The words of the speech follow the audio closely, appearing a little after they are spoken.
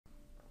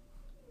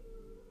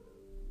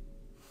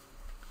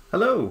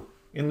Hello!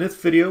 In this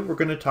video we're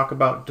going to talk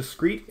about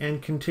discrete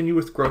and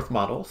continuous growth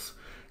models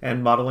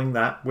and modeling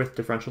that with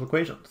differential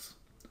equations.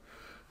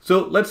 So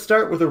let's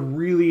start with a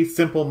really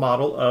simple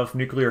model of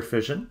nuclear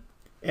fission.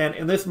 And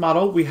in this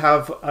model we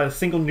have a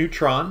single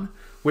neutron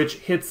which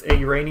hits a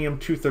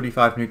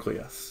uranium-235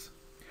 nucleus.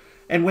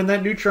 And when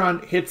that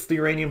neutron hits the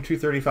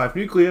uranium-235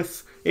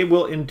 nucleus, it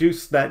will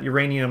induce that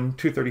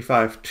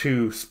uranium-235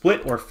 to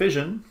split or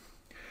fission.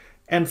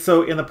 And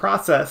so in the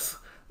process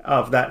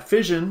of that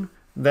fission,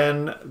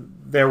 then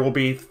there will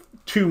be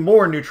two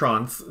more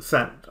neutrons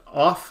sent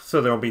off,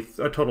 so there will be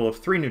a total of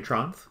 3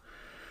 neutrons.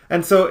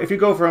 And so if you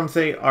go from,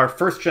 say, our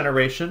first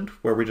generation,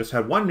 where we just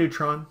had 1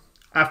 neutron,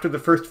 after the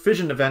first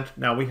fission event,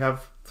 now we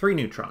have 3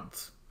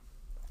 neutrons.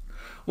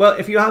 Well,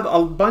 if you have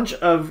a bunch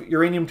of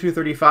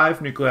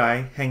uranium-235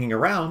 nuclei hanging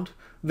around,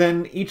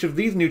 then each of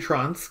these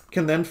neutrons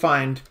can then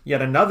find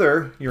yet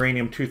another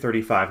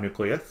uranium-235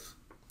 nucleus.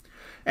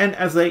 And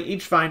as they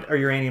each find a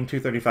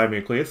uranium-235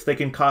 nucleus, they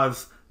can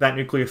cause that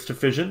nucleus to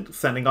fission,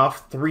 sending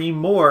off 3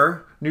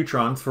 more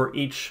neutrons for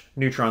each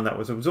neutron that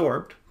was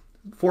absorbed,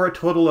 for a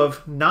total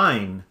of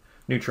 9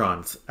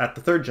 neutrons at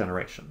the third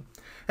generation,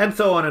 and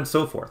so on and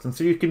so forth. And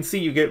so you can see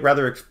you get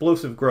rather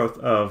explosive growth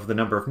of the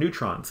number of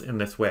neutrons in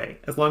this way,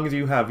 as long as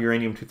you have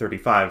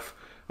uranium-235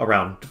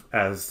 around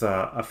as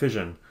a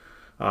fission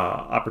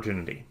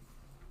opportunity.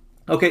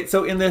 Okay,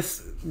 so in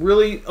this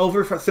really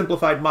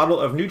oversimplified model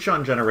of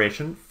neutron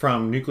generation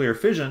from nuclear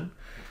fission,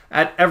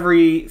 at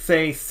every,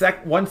 say,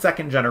 1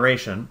 second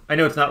generation, I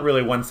know it's not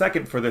really 1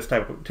 second for this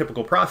type of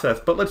typical process,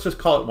 but let's just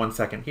call it 1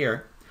 second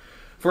here.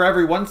 For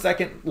every 1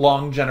 second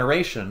long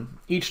generation,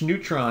 each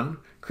neutron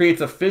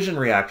creates a fission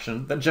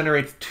reaction that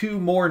generates 2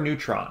 more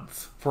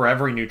neutrons for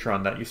every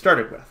neutron that you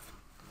started with.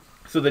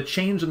 So the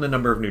change in the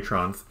number of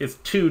neutrons is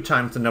 2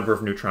 times the number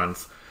of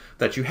neutrons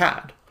that you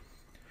had.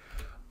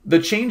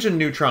 The change in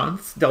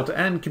neutrons, delta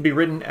n, can be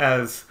written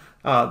as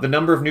the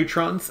number of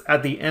neutrons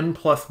at the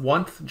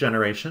n+1th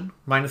generation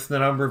minus the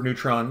number of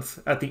neutrons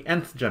at the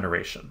nth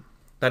generation.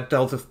 That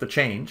tells us the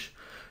change.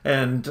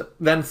 And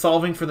then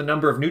solving for the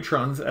number of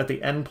neutrons at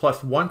the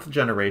n+1th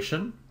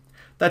generation,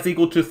 that's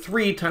equal to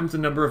 3 times the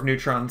number of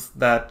neutrons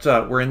that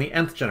were in the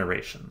nth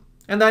generation.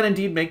 And that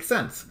indeed makes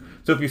sense.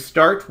 So if you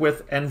start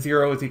with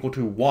n0 is equal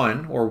to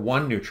 1, or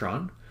 1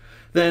 neutron,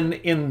 then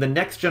in the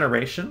next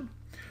generation,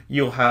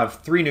 you'll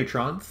have 3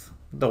 neutrons.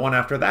 The one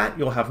after that,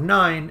 you'll have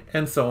 9,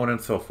 and so on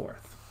and so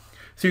forth.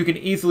 So you can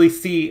easily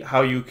see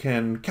how you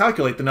can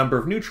calculate the number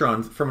of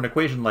neutrons from an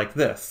equation like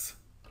this.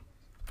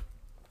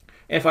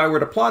 If I were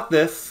to plot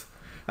this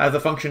as a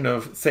function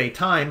of, say,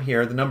 time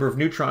here, the number of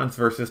neutrons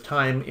versus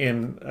time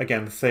in,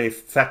 again, say,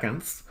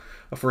 seconds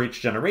for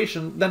each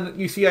generation, then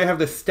you see I have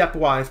this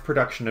stepwise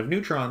production of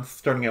neutrons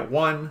starting at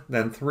 1,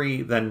 then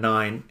 3, then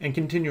 9, and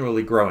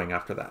continually growing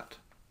after that.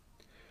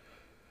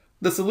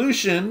 The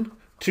solution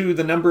to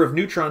the number of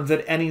neutrons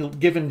at any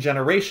given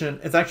generation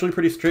is actually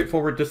pretty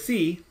straightforward to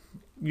see.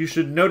 You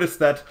should notice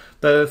that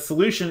the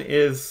solution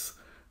is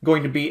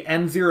going to be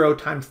n0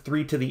 times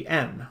 3 to the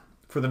n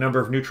for the number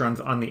of neutrons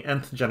on the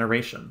nth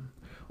generation.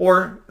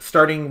 Or,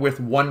 starting with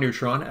 1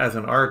 neutron, as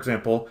in our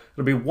example,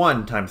 it'll be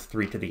 1 times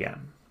 3 to the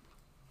n.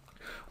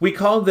 We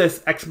call this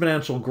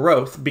exponential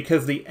growth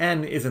because the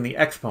n is in the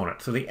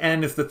exponent. So the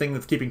n is the thing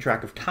that's keeping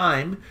track of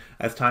time.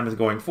 As time is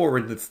going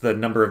forward, that's the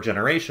number of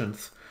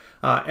generations.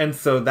 And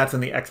so that's in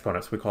the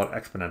exponents. We call it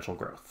exponential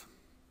growth.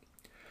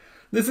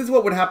 This is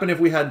what would happen if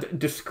we had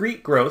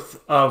discrete growth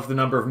of the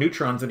number of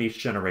neutrons in each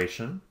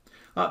generation.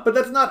 But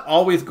that's not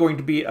always going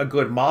to be a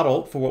good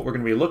model for what we're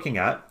going to be looking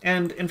at.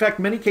 And in fact,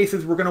 many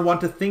cases, we're going to want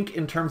to think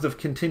in terms of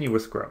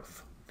continuous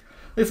growth.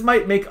 This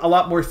might make a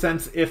lot more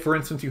sense if, for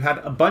instance, you had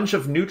a bunch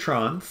of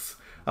neutrons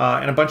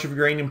and a bunch of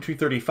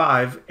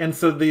uranium-235, and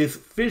so these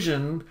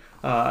fission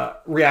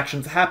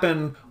reactions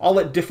happen all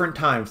at different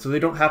times, so they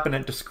don't happen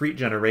at discrete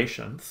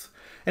generations.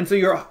 And so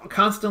you're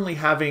constantly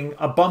having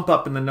a bump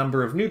up in the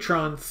number of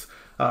neutrons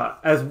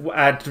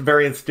at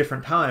various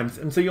different times.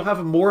 And so you'll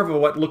have more of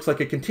what looks like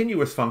a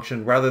continuous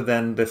function rather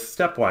than this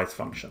stepwise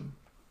function.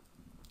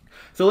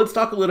 So let's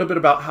talk a little bit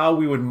about how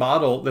we would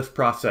model this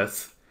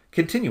process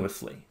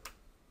continuously.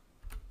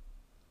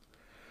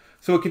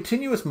 So a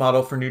continuous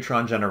model for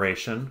neutron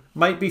generation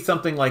might be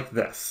something like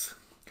this.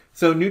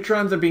 So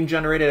neutrons are being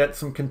generated at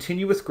some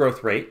continuous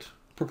growth rate,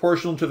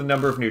 proportional to the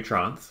number of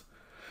neutrons,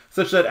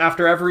 such that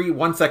after every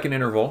 1 second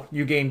interval,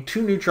 you gain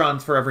 2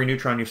 neutrons for every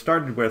neutron you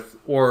started with,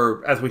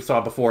 or as we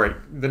saw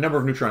before, the number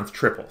of neutrons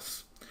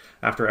triples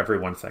after every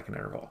 1 second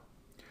interval.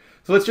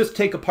 So let's just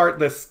take apart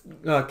this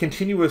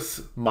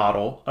continuous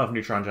model of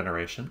neutron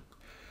generation.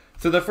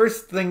 So the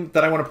first thing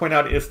that I want to point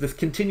out is this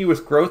continuous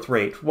growth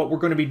rate. What we're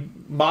going to be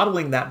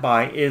modeling that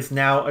by is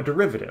now a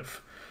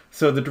derivative.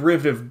 So the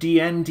derivative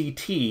dn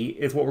dt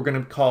is what we're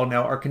going to call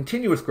now our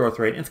continuous growth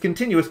rate. It's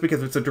continuous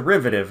because it's a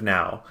derivative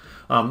now,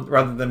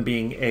 rather than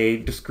being a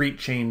discrete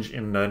change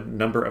in the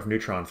number of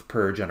neutrons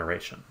per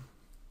generation.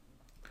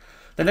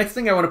 The next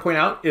thing I want to point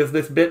out is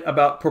this bit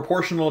about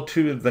proportional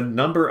to the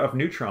number of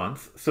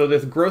neutrons. So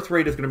this growth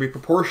rate is going to be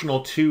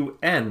proportional to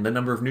n, the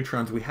number of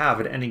neutrons we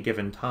have at any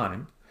given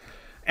time.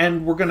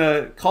 And we're going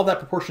to call that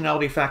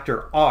proportionality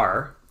factor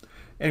R,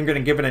 and we're going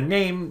to give it a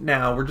name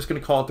now. We're just going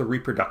to call it the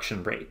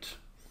reproduction rate.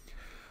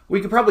 We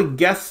could probably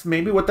guess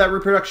maybe what that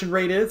reproduction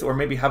rate is, or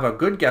maybe have a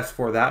good guess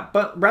for that,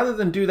 but rather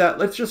than do that,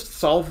 let's just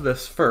solve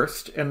this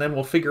first, and then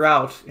we'll figure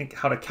out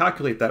how to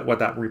calculate what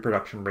that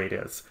reproduction rate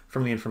is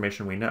from the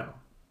information we know.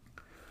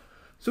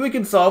 So we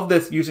can solve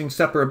this using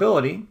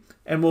separability,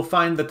 and we'll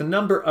find that the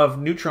number of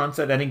neutrons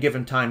at any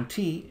given time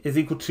t is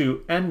equal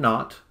to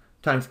n0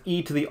 times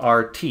e to the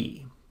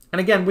RT. And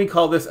again, we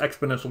call this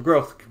exponential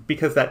growth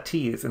because that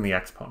t is in the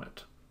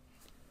exponent.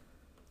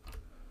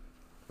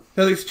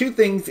 Now there's two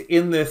things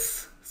in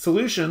this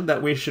solution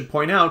that we should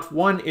point out.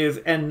 One is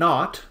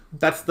n0.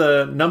 That's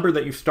the number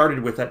that you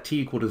started with at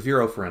t equal to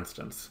 0, for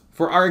instance.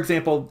 For our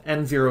example,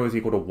 n0 is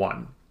equal to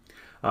 1.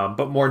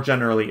 But more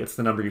generally, it's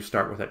the number you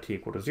start with at t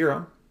equal to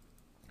 0.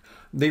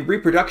 The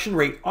reproduction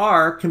rate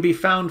r can be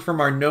found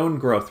from our known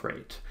growth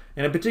rate.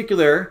 And in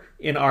particular,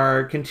 in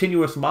our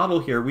continuous model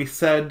here, we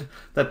said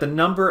that the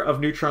number of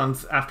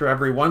neutrons after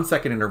every 1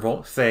 second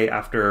interval, say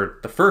after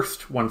the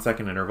first 1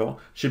 second interval,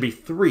 should be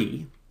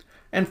 3.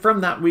 And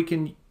from that, we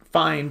can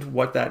find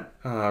what that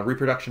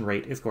reproduction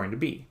rate is going to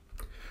be.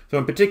 So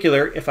in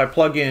particular, if I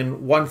plug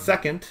in 1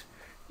 second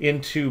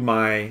into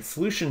my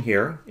solution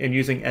here, and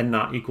using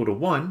n0 equal to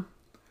 1,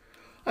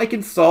 I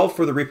can solve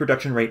for the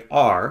reproduction rate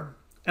r.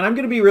 And I'm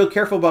going to be real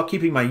careful about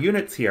keeping my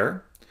units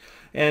here.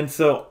 And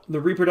so the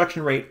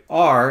reproduction rate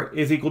r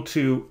is equal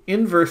to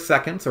inverse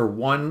seconds, or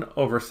 1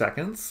 over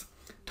seconds,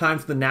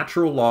 times the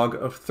natural log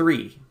of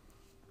 3.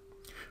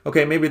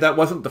 Okay, maybe that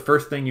wasn't the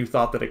first thing you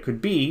thought that it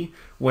could be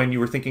when you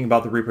were thinking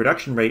about the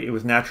reproduction rate. It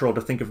was natural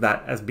to think of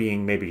that as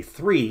being maybe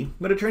 3,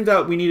 but it turns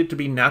out we need it to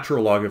be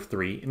natural log of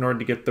 3 in order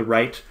to get the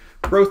right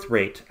growth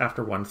rate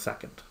after 1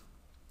 second.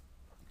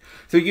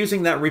 So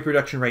using that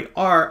reproduction rate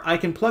r, I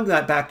can plug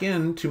that back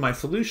into my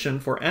solution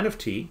for n of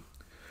t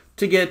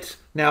to get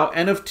now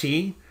n of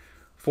t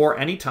for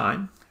any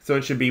time. So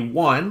it should be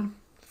 1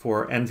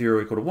 for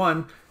n0 equal to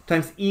 1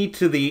 times e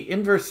to the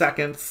inverse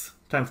seconds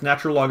times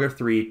natural log of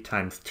 3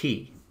 times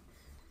t.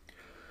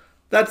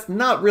 That's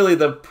not really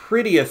the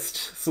prettiest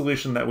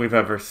solution that we've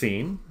ever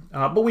seen,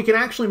 but we can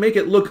actually make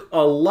it look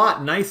a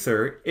lot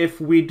nicer if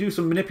we do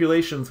some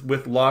manipulations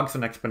with logs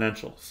and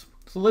exponentials.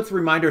 So let's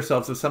remind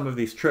ourselves of some of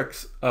these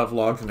tricks of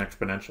logs and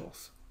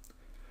exponentials.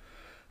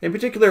 In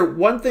particular,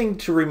 one thing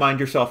to remind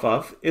yourself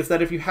of is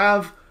that if you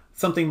have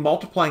something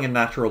multiplying a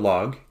natural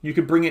log, you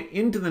could bring it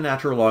into the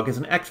natural log as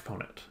an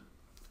exponent.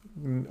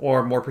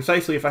 Or more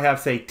precisely, if I have,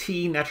 say,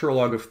 t natural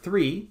log of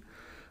 3,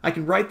 I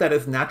can write that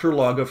as natural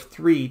log of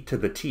 3 to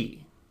the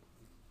t.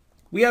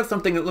 We have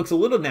something that looks a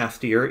little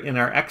nastier in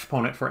our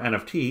exponent for n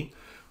of t.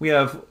 We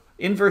have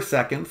inverse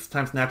seconds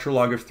times natural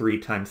log of 3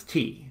 times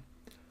t.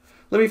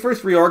 Let me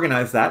first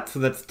reorganize that, so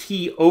that's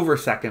t over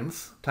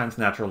seconds times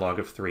natural log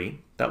of 3.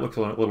 That looks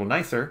a little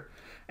nicer.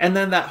 And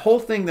then that whole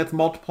thing that's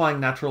multiplying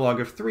natural log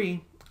of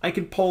 3, I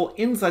can pull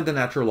inside the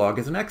natural log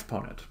as an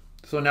exponent.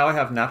 So now I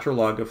have natural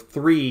log of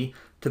 3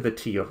 to the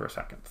t over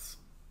seconds.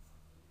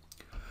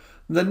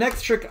 The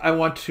next trick I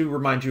want to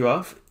remind you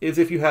of is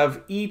if you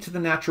have e to the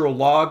natural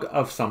log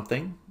of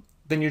something,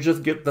 then you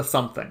just get the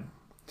something.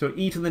 So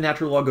e to the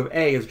natural log of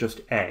a is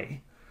just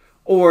a.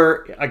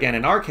 Or, again,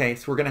 in our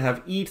case, we're going to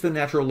have e to the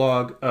natural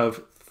log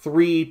of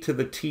 3 to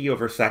the t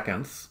over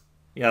seconds.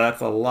 Yeah,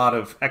 that's a lot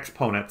of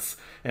exponents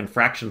and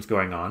fractions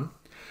going on.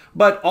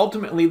 But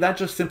ultimately, that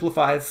just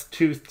simplifies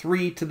to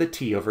 3 to the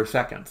t over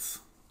seconds.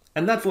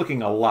 And that's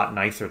looking a lot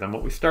nicer than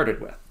what we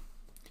started with.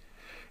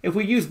 If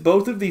we use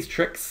both of these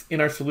tricks in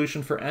our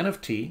solution for n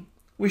of t,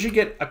 we should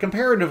get a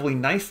comparatively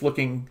nice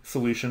looking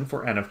solution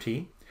for n of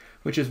t,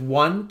 which is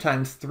 1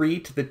 times 3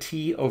 to the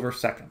t over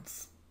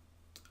seconds.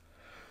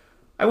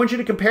 I want you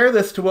to compare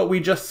this to what we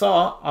just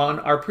saw on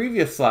our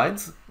previous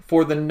slides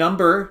for the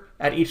number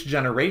at each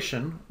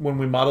generation when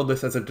we modeled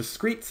this as a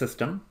discrete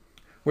system,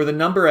 where the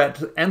number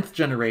at nth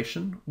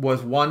generation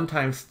was 1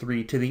 times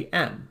 3 to the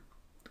n.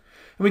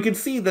 And we can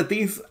see that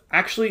these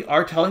actually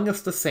are telling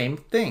us the same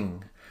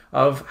thing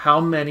of how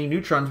many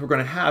neutrons we're going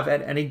to have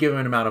at any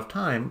given amount of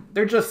time.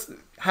 They're just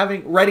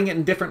writing it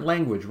in different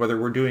language, whether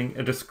we're doing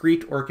a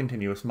discrete or a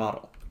continuous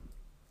model.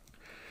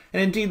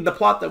 And indeed, the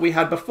plot that we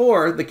had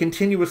before, the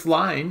continuous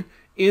line,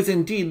 is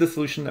indeed the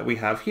solution that we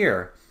have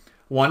here,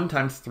 1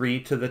 times 3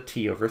 to the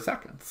t over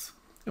seconds.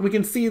 And we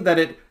can see that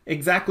it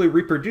exactly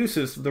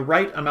reproduces the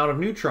right amount of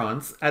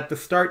neutrons at the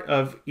start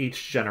of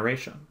each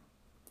generation.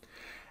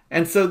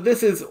 And so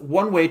this is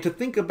one way to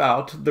think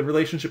about the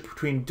relationship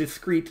between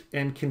discrete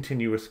and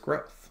continuous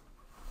growth.